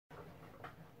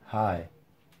Hi,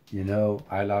 you know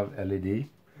I love LED.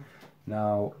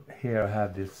 Now here I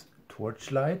have this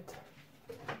torch light.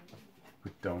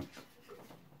 We don't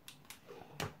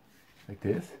like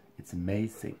this. It's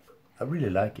amazing. I really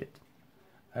like it.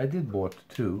 I did bought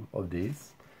two of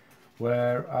these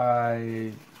where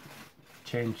I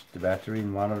changed the battery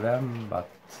in one of them, but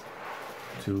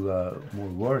to a more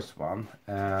worse one,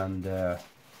 and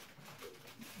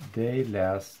they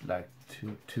last like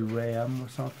 2 a.m. or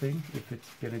something if it's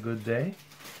been a good day.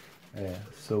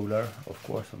 Solar, of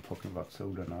course, I'm talking about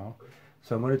solar now.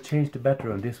 So I'm going to change the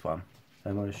battery on this one.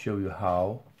 I'm going to show you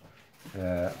how.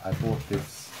 I bought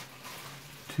this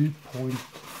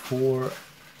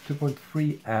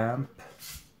 2.3 amp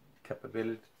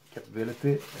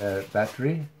capability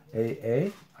battery, AA.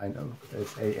 I know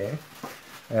it's AA.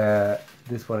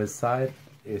 This one inside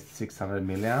is 600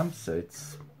 milliamps, so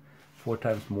it's 4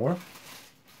 times more.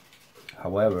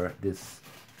 However, the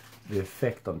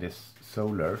effect on this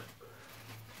solar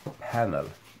panel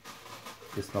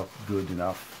is not good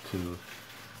enough to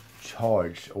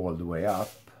charge all the way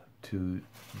up to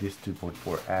this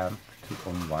 2.4 amp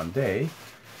on one day.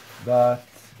 But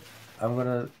I'm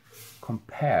gonna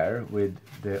compare with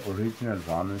the original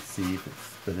one and see if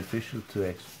it's beneficial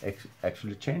to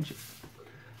actually change it.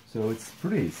 So it's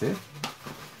pretty easy.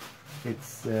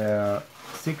 It's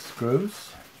 6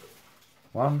 screws.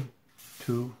 1,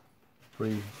 2,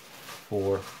 3,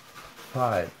 4,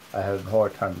 5. I have a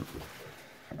hard time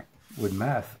with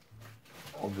math,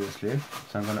 obviously.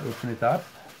 So I'm gonna open it up.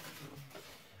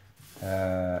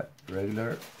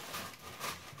 Regular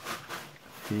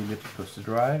Philips pusher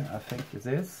drive, I think it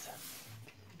is.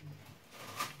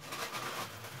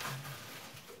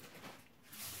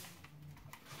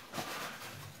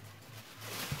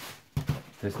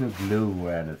 There's no glue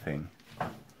or anything.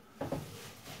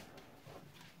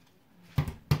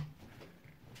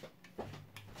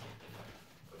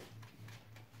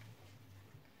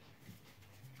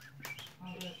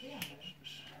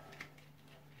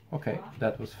 Okay,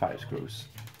 that was 5 screws.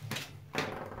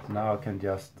 Now I can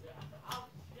just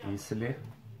easily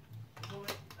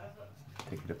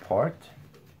take it apart.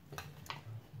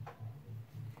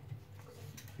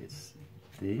 It's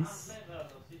these.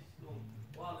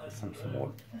 Some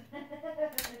small.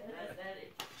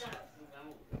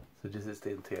 So this is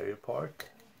the interior part.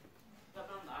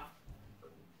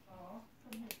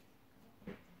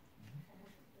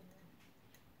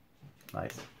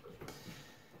 Nice.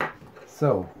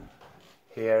 So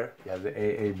here you have the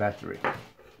AA battery.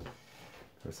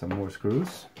 There's some more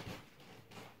screws.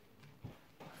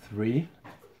 3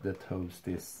 that holds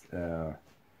this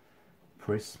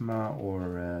Prisma or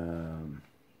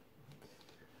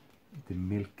the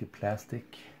milky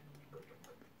plastic,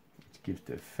 which gives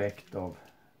the effect of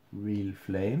real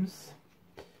flames,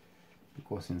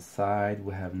 because inside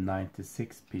we have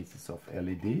 96 pieces of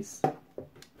LEDs.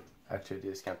 Actually,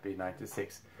 this can't be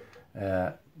 96.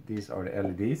 These are the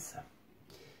LEDs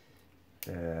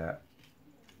that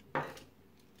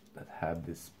have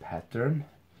this pattern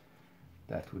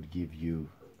that would give you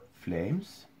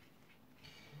flames.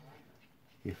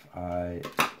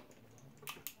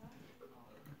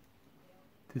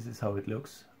 This is how it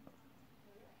looks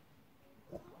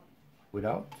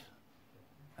without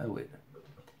and with.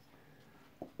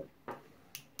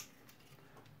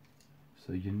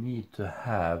 So you need to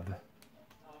have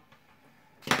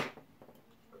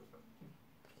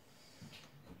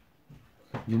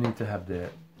the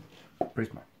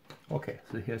Prisma. Okay,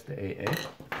 so here's the AA.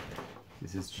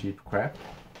 This is cheap crap.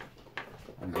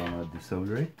 I'm gonna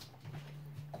desolder it.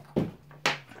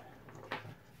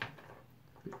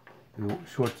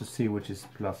 Short to see which is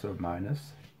plus or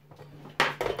minus.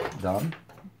 Done.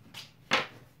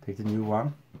 Take the new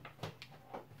one.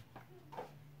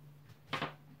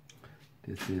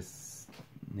 This is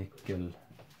nickel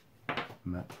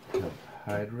metal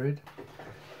hydride.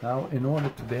 Now, in order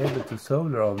to be able to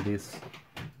solder on this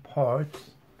part,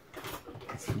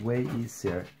 it's way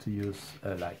easier to use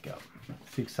like a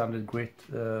 600 grit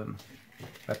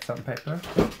wet sandpaper,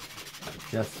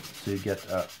 just so you get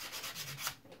a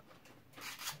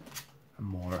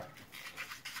more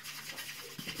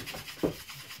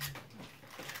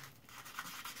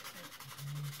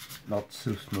not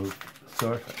so smooth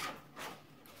surface.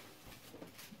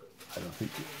 I don't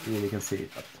think you really can see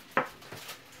it, but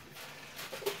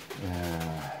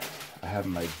I have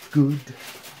my good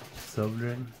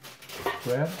soldering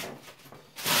thread.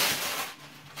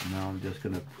 Now I'm just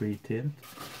gonna pre-tint.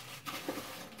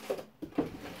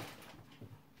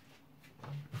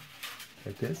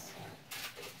 Like this.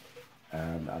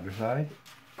 And the other side.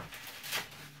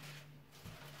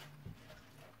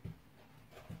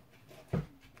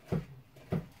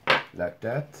 like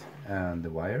that, and the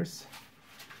wires.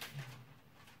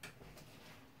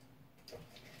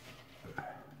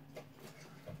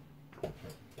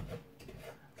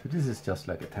 So this is just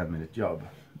like a 10-minute job,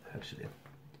 actually.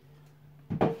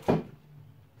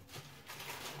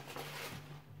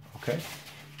 Okay,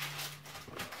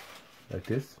 like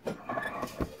this.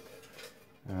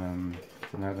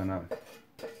 So now I'm gonna,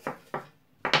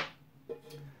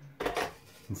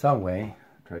 in some way,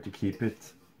 try to keep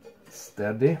it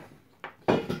steady.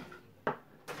 So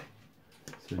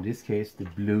in this case, the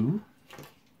blue.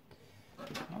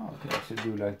 Oh, I can actually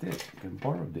do like this. You can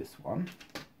borrow this one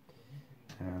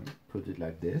and put it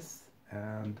like this,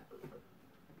 and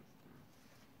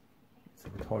it's a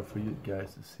bit hard for you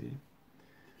guys to see.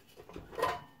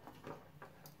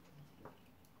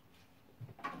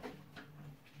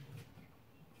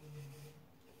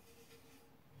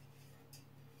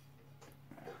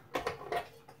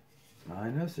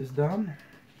 Minus is done.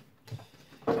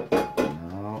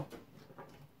 Now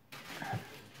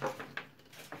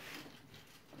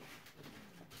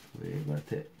we're going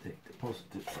to take the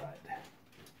positive side.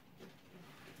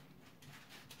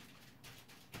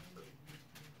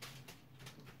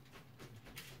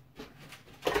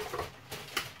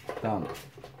 Done.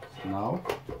 So now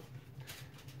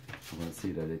I'm going to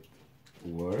see that it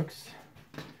works.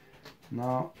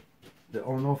 Now the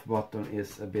on-off button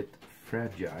is a bit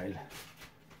fragile,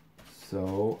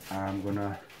 so I'm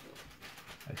gonna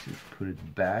actually put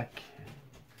it back.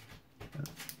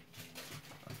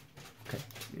 Okay,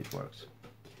 it works.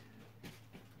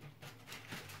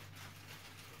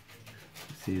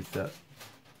 See, it's that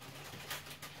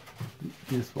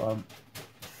this one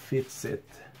fits it.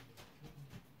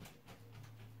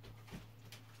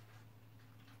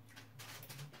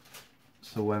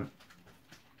 So when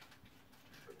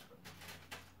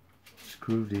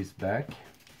screw these back,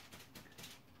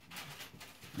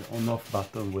 the on-off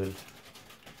button will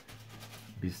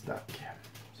be stuck.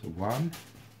 So one,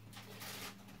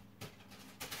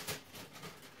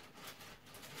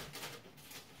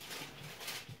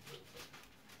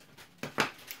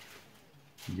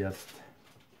 just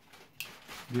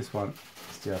this one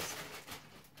is just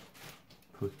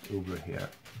put over here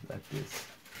like this.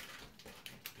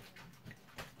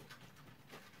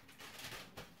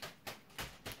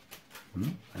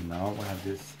 And now I have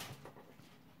this.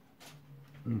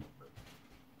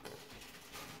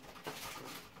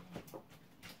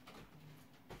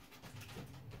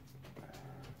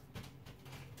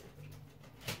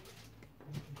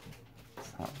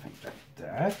 Something like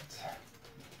that.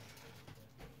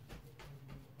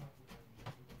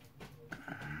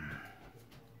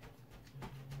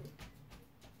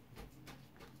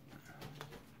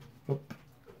 Oop.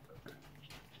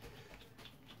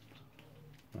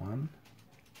 One.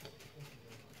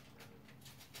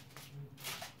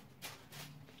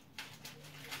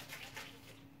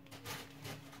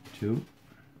 Two.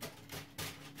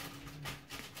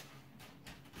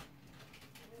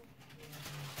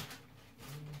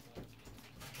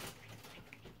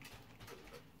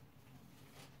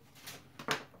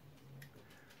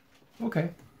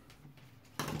 Okay.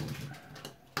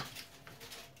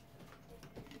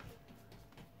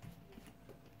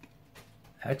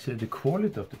 Actually, the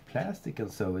quality of the plastic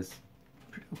and so is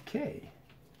pretty okay.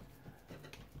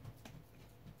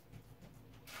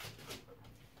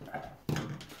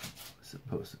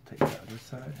 Supposed to take the other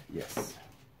side. Yes.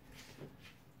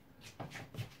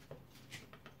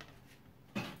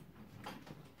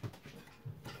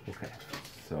 Okay,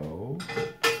 so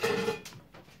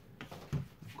I'm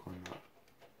gonna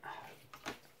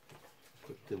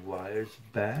put the wires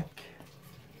back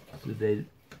so they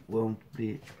won't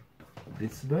be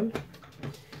visible.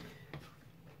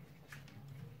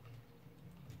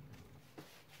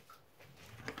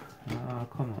 Ah,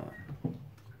 come on.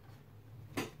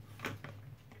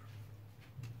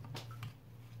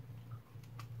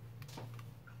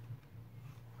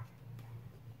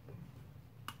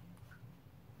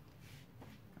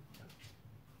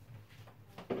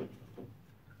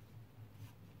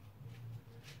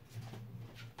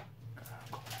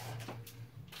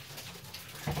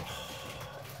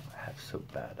 I have so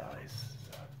bad eyes.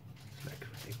 It's like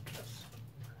ridiculous.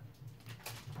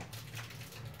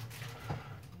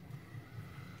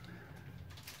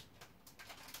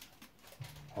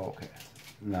 Okay,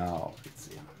 now let's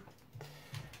see.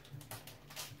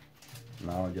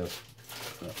 Now just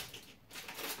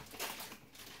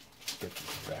get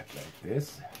this back like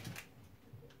this.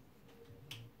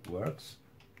 Works.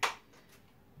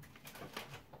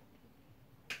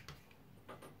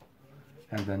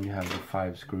 And then you have the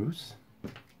 5 screws.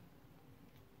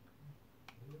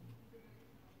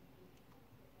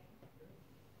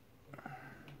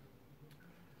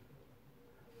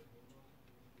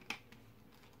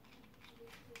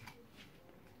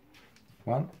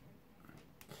 one.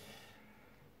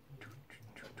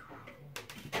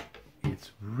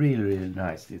 It's really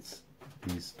nice. It's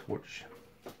these torches.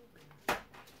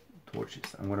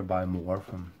 I'm gonna buy more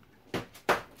from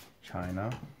China.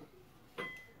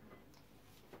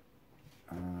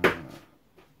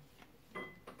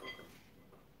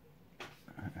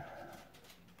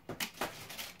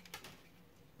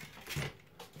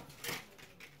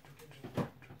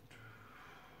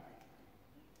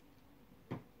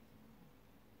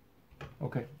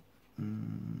 Okay.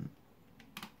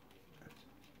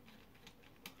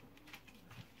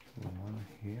 So one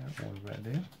here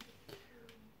already.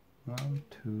 1,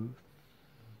 2,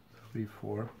 3,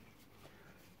 4.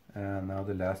 And now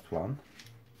the last one.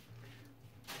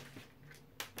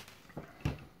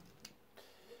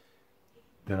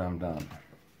 Then I'm done.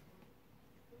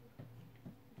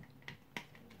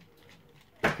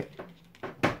 Okay.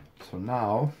 So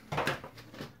now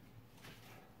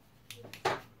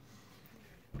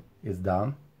it's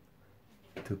done.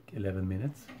 It took 11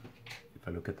 minutes if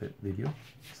I look at the video.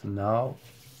 So now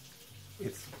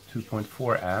it's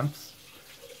 2.4 amps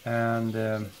and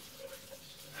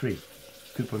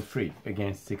 2.3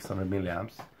 against 600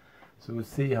 milliamps. So we'll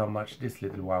see how much this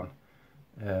little one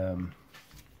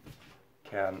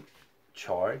can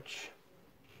charge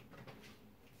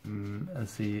and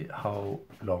see how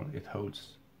long it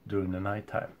holds during the night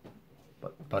time.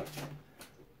 But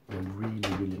they're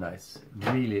really nice,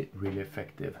 really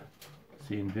effective.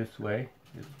 See, in this way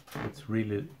it's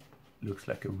really looks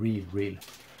like a real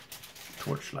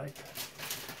torchlight.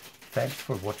 Thanks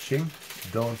for watching.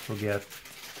 Don't forget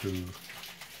to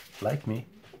like me.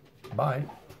 Bye.